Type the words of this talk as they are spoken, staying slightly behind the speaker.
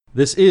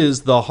This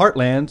is the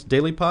Heartland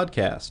Daily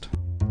Podcast.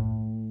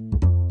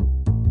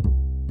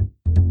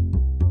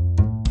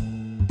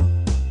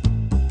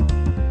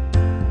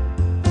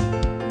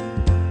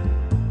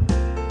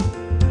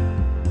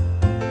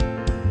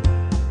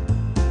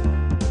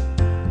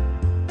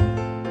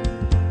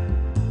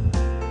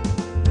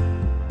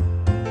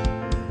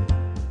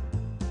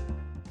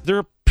 There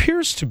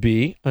appears to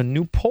be a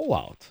new poll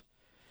out.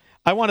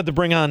 I wanted to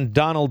bring on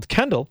Donald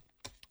Kendall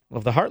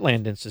of the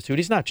Heartland Institute.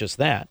 He's not just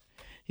that.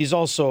 He's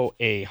also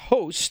a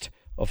host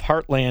of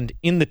Heartland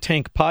in the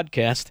Tank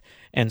podcast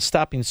and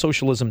Stopping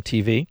Socialism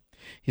TV.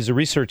 He's a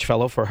research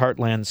fellow for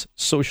Heartland's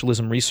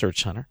Socialism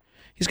Research Center.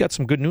 He's got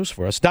some good news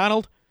for us.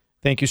 Donald,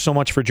 thank you so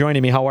much for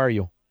joining me. How are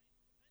you?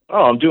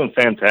 Oh, I'm doing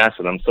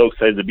fantastic. I'm so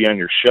excited to be on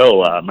your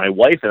show. My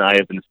wife and I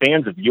have been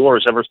fans of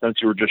yours ever since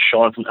you were just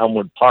Sean from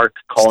Elmwood Park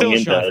calling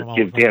in to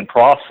give Dan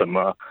Pross some...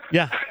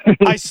 Yeah,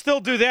 I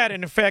still do that.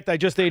 And in fact, I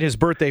just ate his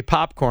birthday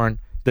popcorn,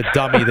 the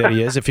dummy that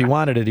he is. If he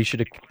wanted it, he should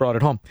have brought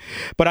it home.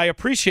 But I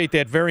appreciate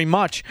that very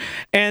much.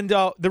 And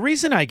the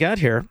reason I got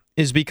here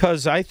is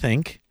because I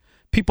think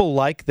people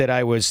like that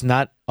I was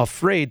not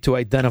afraid to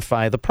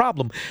identify the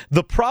problem.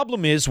 The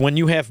problem is when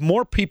you have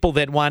more people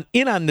that want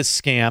in on the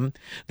scam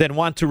than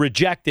want to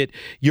reject it,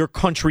 your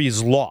country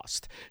is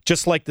lost.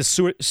 Just like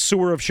the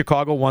sewer of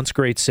Chicago, once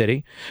great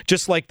city.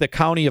 Just like the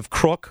county of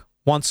Crook,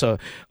 once a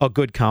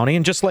good county.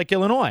 And just like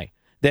Illinois,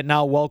 that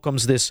now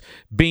welcomes this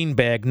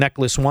beanbag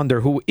necklace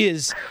wonder who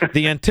is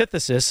the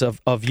antithesis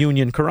of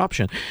union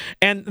corruption.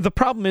 And the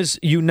problem is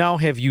you now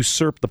have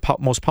usurped the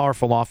most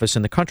powerful office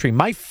in the country.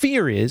 My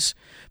fear is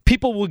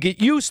people will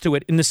get used to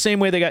it in the same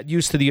way they got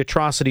used to the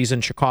atrocities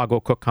in Chicago,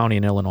 Cook County,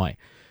 and Illinois.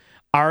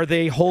 Are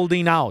they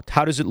holding out?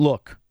 How does it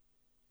look?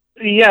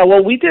 Yeah,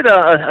 well, we did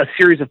a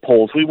series of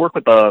polls. We work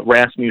with the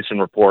Rasmussen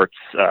reports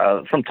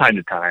from time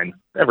to time,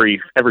 every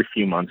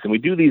few months, and we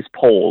do these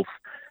polls.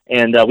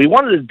 And we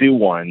wanted to do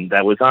one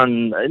that was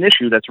on an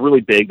issue that's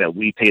really big that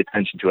we pay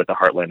attention to at the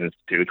Heartland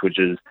Institute, which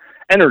is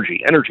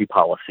energy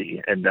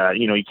policy. And,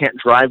 you can't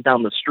drive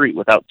down the street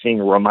without seeing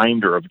a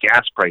reminder of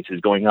gas prices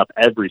going up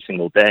every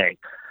single day.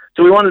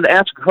 So we wanted to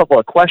ask a couple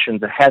of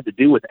questions that had to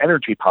do with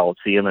energy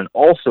policy and then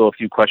also a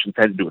few questions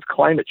that had to do with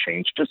climate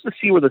change, just to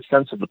see where the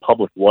sense of the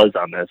public was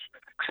on this,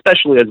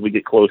 especially as we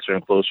get closer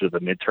and closer to the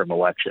midterm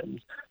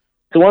elections.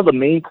 So one of the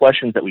main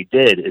questions that we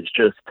did is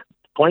just,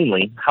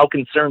 plainly, how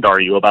concerned are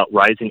you about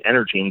rising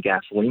energy and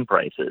gasoline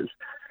prices?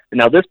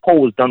 Now, this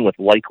poll was done with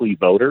likely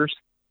voters,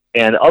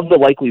 and of the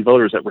likely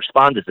voters that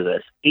responded to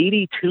this,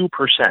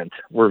 82%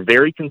 were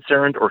very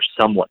concerned or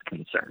somewhat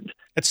concerned.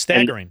 That's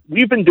staggering. And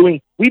we've been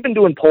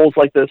doing polls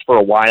like this for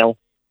a while,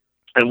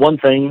 and one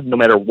thing, no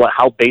matter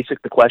how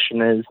basic the question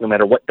is, no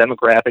matter what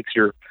demographics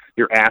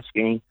you're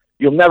asking,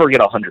 you'll never get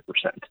 100%.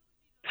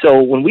 So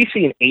when we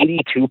see an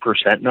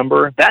 82%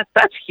 number,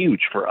 that's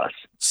huge for us.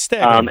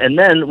 And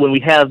then when we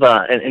have,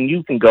 and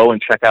you can go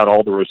and check out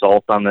all the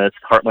results on this,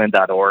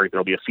 heartland.org.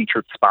 There'll be a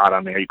featured spot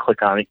on there. You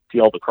click on it, you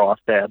see all the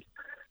crosstabs.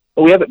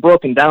 But we have it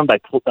broken down by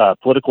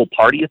political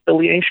party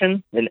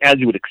affiliation. And as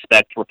you would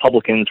expect,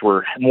 Republicans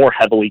were more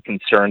heavily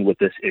concerned with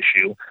this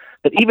issue.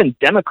 But even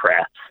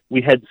Democrats,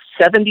 we had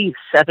 77%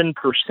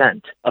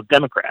 of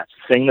Democrats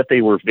saying that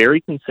they were very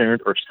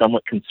concerned or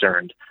somewhat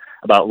concerned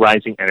about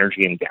rising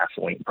energy and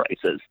gasoline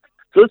prices.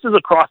 So this is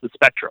across the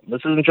spectrum.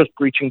 This isn't just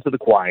preaching to the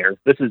choir.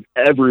 This is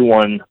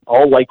everyone,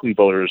 all likely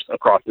voters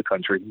across the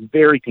country,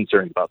 very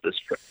concerned about this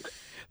trend.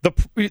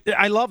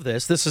 I love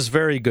this. This is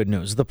very good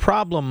news. The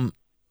problem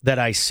that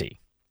I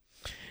see,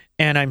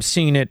 and I'm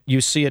seeing it, you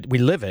see it, we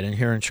live it, and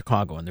here in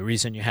Chicago, and the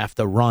reason you have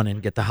to run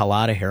and get the hell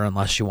out of here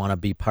unless you want to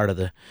be part of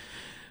the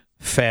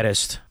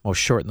fattest, most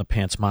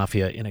short-in-the-pants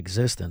mafia in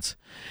existence,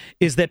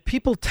 is that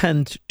people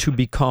tend to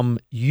become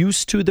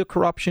used to the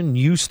corruption,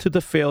 used to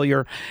the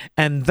failure,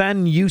 and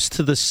then used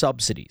to the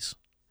subsidies.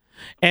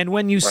 And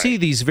when you see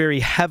these very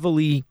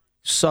heavily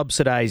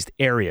subsidized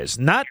areas,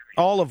 not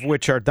all of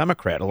which are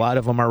Democrat, a lot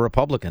of them are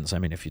Republicans. I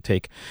mean, if you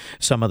take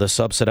some of the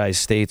subsidized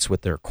states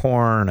with their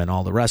corn and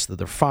all the rest of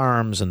their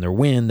farms and their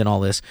wind and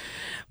all this,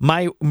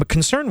 my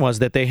concern was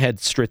that they had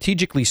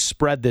strategically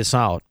spread this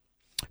out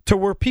to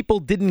where people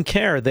didn't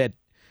care that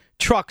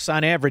trucks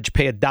on average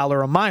pay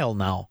 $1 a mile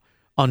now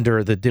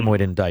under the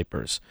dimwit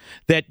diapers,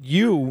 that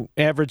you,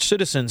 average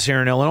citizens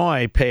here in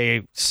Illinois,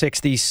 pay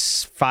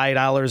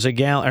 $65 a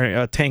gallon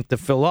or a tank to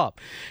fill up.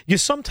 You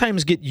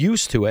sometimes get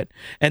used to it,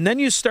 and then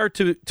you start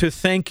to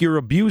thank your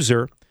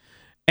abuser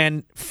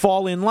and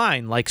fall in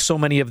line, like so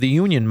many of the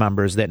union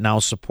members that now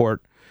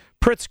support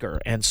Pritzker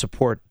and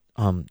support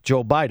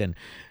Joe Biden.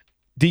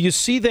 Do you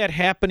see that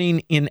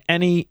happening in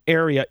any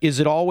area? Is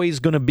it always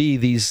going to be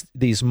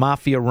these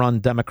mafia-run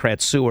Democrat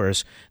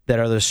sewers that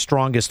are the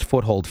strongest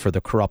foothold for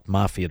the corrupt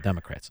mafia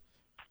Democrats?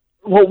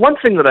 Well, one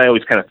thing that I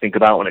always kind of think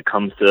about when it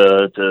comes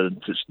to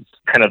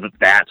kind of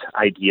that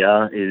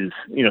idea is,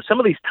 some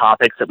of these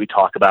topics that we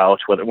talk about,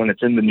 whether when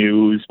it's in the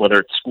news, whether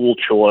it's school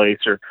choice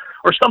or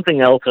something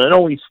else, and it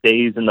always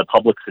stays in the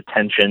public's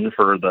attention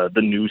for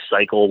the news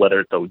cycle, whether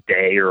it's a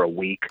day or a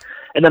week,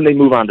 and then they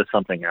move on to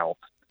something else.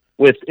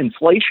 With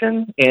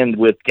inflation and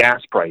with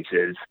gas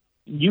prices,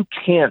 you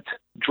can't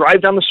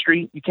drive down the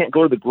street, you can't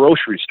go to the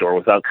grocery store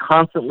without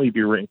constantly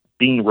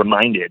being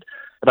reminded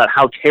about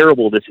how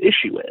terrible this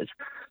issue is.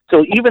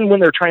 So even when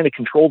they're trying to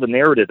control the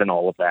narrative and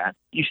all of that,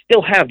 you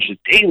still have just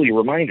daily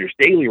reminders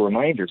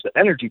that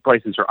energy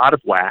prices are out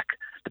of whack.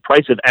 The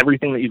price of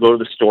everything that you go to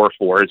the store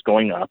for is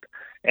going up,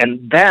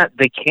 and that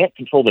they can't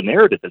control the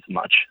narrative as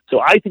much.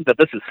 So I think that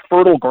this is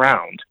fertile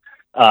ground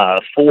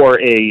for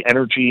a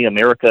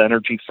America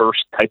energy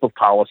first type of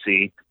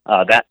policy,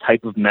 that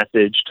type of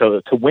message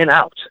to win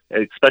out,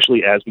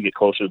 especially as we get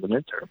closer to the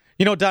midterm.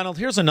 You know, Donald,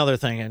 here's another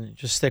thing, and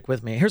just stick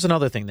with me. Here's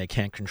another thing they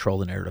can't control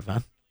the narrative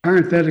on.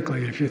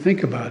 Parenthetically, if you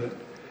think about it,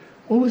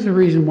 what was the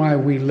reason why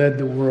we led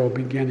the world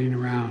beginning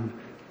around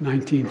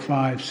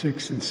 1905,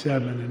 6, and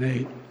 7, and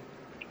 8?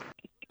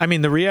 I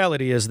mean, the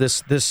reality is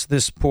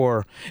this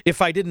poor,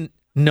 if I didn't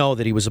know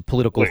that he was a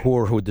political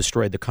whore who had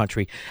destroyed the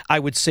country, I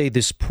would say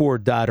this poor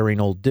doddering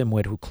old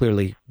dimwit who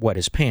clearly wet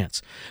his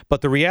pants. But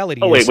the reality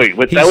is... Wait,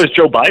 that was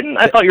Joe Biden?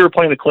 I thought you were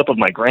playing the clip of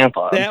my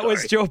grandpa. That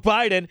was Joe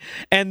Biden.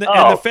 And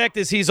the fact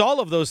is he's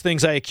all of those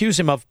things I accuse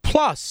him of,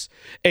 plus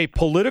a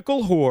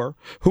political whore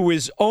who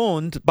is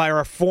owned by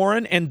our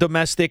foreign and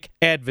domestic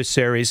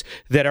adversaries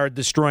that are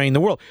destroying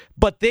the world.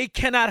 But they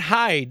cannot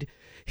hide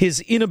his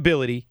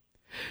inability,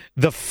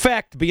 the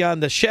fact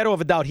beyond the shadow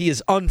of a doubt he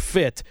is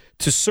unfit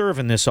to serve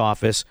in this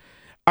office.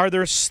 Are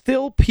there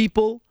still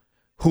people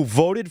who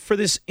voted for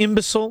this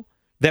imbecile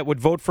that would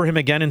vote for him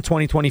again in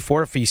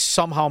 2024 if he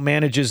somehow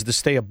manages to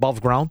stay above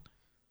ground?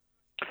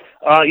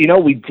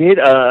 We did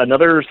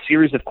another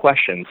series of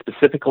questions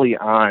specifically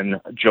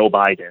on Joe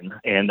Biden,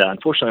 and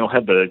unfortunately I don't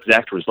have the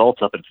exact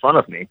results up in front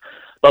of me,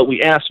 but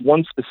we asked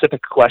one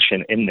specific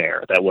question in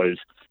there that was,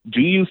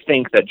 do you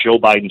think that Joe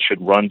Biden should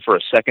run for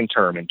a second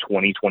term in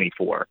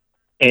 2024?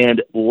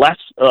 And less,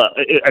 I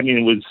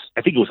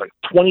think it was like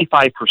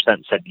 25%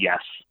 said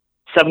yes,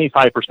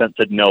 75%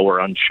 said no or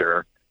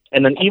unsure.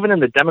 And then even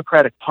in the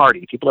Democratic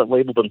Party, people that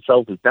label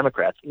themselves as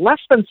Democrats, less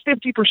than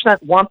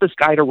 50% want this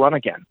guy to run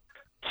again.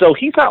 So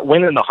he's not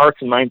winning the hearts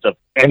and minds of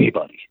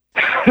anybody.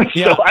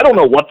 So I don't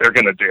know what they're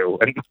going to do.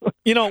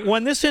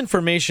 When this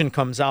information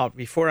comes out,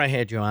 before I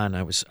had you on,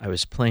 I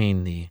was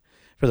playing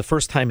for the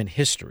first time in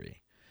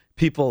history,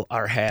 people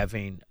are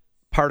having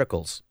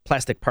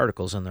plastic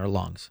particles in their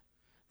lungs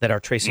that are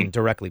tracing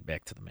directly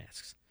back to the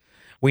masks.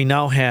 We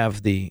now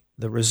have the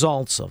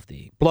results of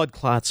the blood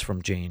clots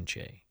from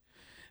J&J,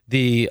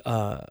 the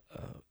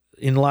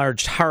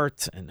enlarged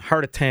heart and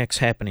heart attacks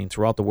happening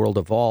throughout the world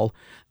of all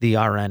the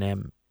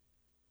RNA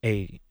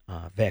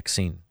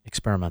vaccine,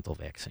 experimental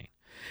vaccine.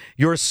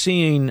 You're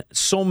seeing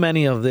so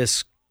many of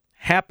this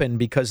happen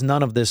because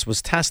none of this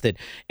was tested,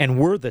 and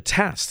we're the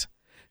test.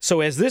 So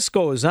as this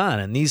goes on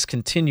and these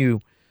continue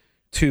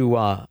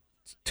to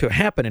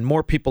happen, and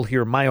more people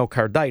hear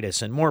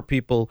myocarditis, and more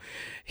people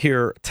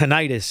hear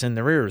tinnitus in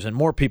their ears, and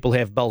more people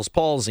have Bell's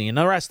palsy, and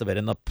the rest of it,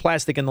 and the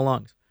plastic in the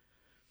lungs.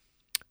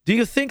 Do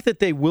you think that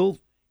they will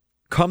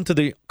come to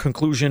the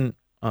conclusion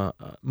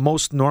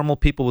most normal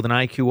people with an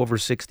IQ over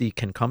 60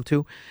 can come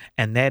to,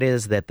 and that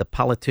is that the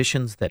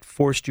politicians that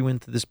forced you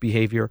into this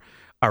behavior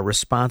are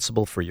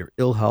responsible for your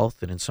ill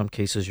health and in some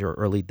cases your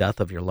early death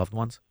of your loved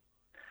ones?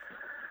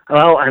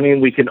 Well,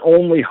 we can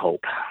only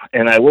hope.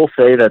 And I will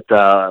say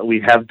that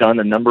we have done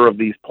a number of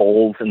these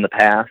polls in the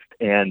past,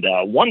 and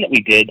one that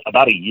we did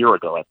about a year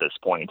ago at this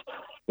point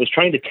was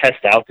trying to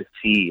test out to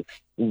see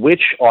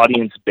which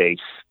audience base,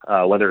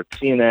 whether it's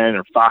CNN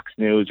or Fox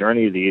News or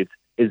any of these,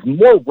 is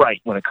more right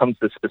when it comes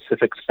to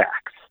specific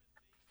facts.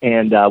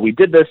 And we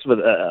did this with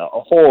a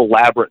whole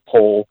elaborate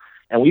poll,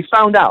 and we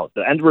found out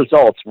the end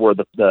results were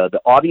the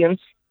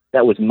audience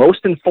that was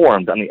most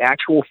informed on the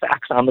actual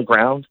facts on the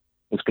ground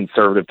was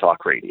conservative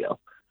talk radio.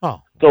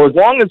 Oh. So as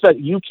long as that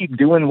you keep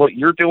doing what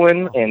you're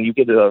doing and you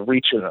get to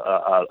reach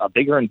a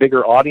bigger and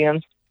bigger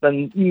audience,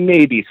 then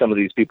maybe some of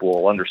these people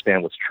will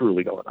understand what's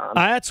truly going on.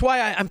 That's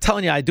why I'm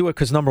telling you I do it,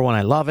 because number one,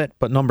 I love it,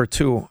 but number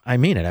two, I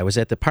mean it. I was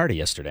at the party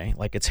yesterday,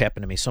 like it's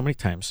happened to me so many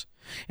times,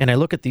 and I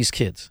look at these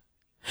kids,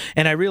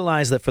 and I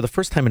realize that for the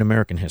first time in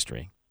American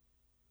history,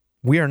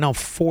 we are now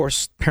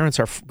parents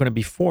are going to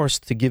be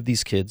forced to give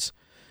these kids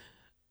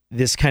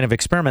this kind of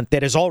experiment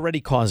that is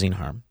already causing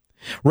harm.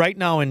 Right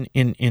now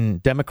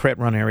in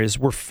Democrat-run areas,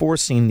 we're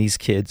forcing these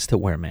kids to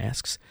wear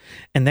masks,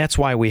 and that's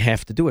why we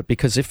have to do it,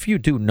 because if you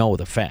do know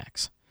the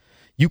facts,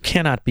 you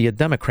cannot be a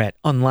Democrat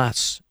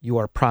unless you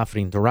are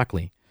profiting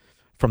directly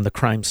from the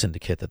crime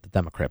syndicate that the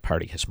Democrat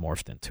Party has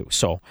morphed into.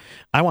 So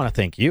I want to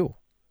thank you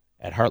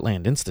at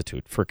Heartland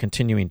Institute for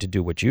continuing to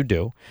do what you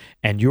do,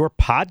 and your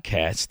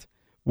podcast,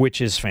 which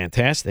is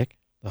fantastic,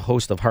 the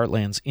host of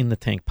Heartland's In the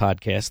Tank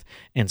podcast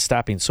and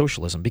Stopping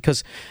Socialism,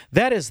 because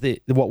that is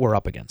what we're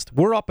up against.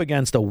 We're up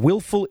against a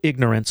willful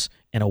ignorance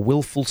and a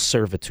willful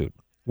servitude,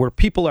 where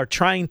people are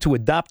trying to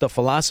adopt a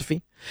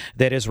philosophy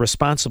that is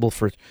responsible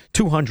for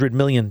 200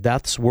 million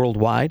deaths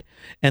worldwide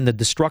and the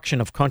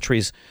destruction of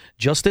countries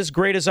just as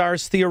great as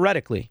ours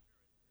theoretically,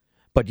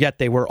 but yet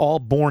they were all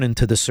born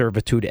into the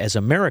servitude as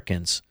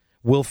Americans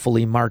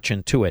willfully march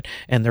into it,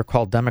 and they're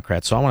called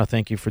Democrats. So I want to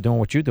thank you for doing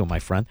what you do, my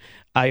friend.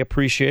 I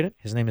appreciate it.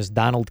 His name is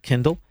Donald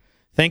Kindle.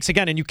 Thanks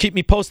again, and you keep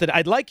me posted.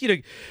 I'd like you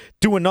to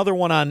do another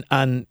one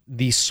on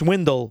the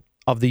swindle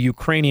of the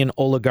Ukrainian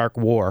oligarch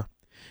war,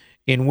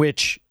 in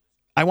which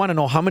I want to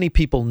know how many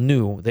people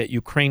knew that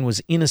Ukraine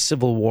was in a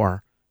civil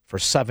war for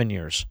 7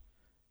 years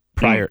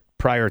prior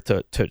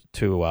to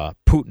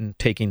Putin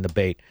taking the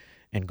bait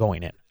and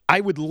going in.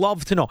 I would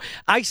love to know.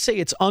 I say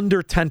it's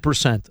under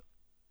 10%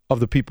 of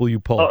the people you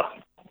poll.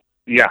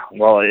 Yeah,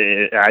 well,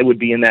 I would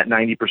be in that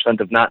 90%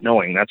 of not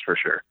knowing, that's for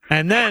sure.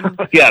 And then...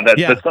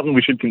 That's something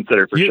we should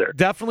consider for sure.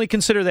 Definitely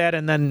consider that,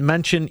 and then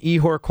mention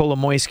Ihor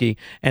Kolomoisky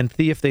and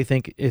see if they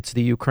think it's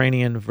the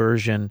Ukrainian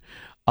version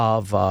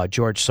of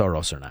George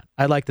Soros or not.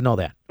 I'd like to know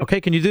that.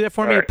 Okay, can you do that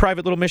for me? Right. A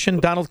private little mission,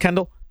 Donald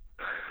Kendall?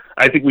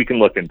 I think we can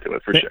look into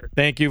it for sure.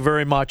 Thank you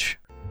very much.